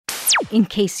in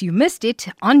case you missed it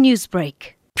on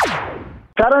Newsbreak.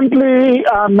 Currently,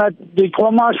 I'm at the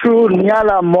Kwamashu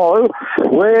Nyala Mall,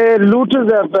 where looters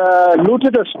have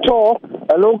looted a store,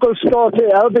 a local store,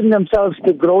 helping themselves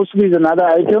to groceries and other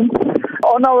items.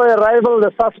 On our arrival,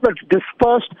 the suspects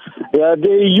dispersed.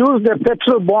 They used a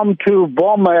petrol bomb to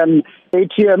bomb an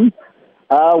ATM.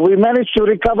 We managed to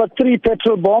recover 3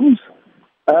 petrol bombs.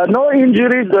 No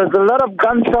injuries. There's a lot of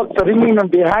gunshots ringing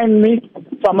behind me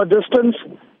from a distance.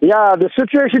 Yeah, the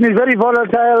situation is very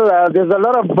volatile. There's a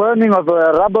lot of burning of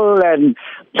rubble and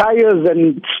tires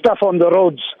and stuff on the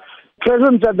roads.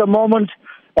 Presence at the moment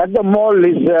at the mall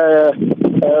is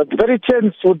very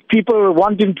tense with people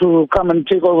wanting to come and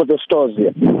take over the stores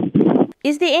here.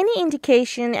 Is there any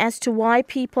indication as to why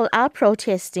people are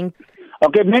protesting?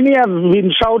 Okay, many have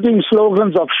been shouting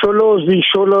slogans of Sholozi,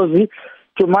 Sholozi,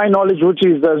 to my knowledge, which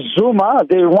is Zuma.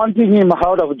 They're wanting him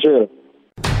out of jail.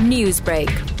 Newsbreak,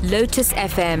 Lotus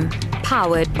FM,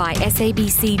 powered by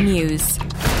SABC News.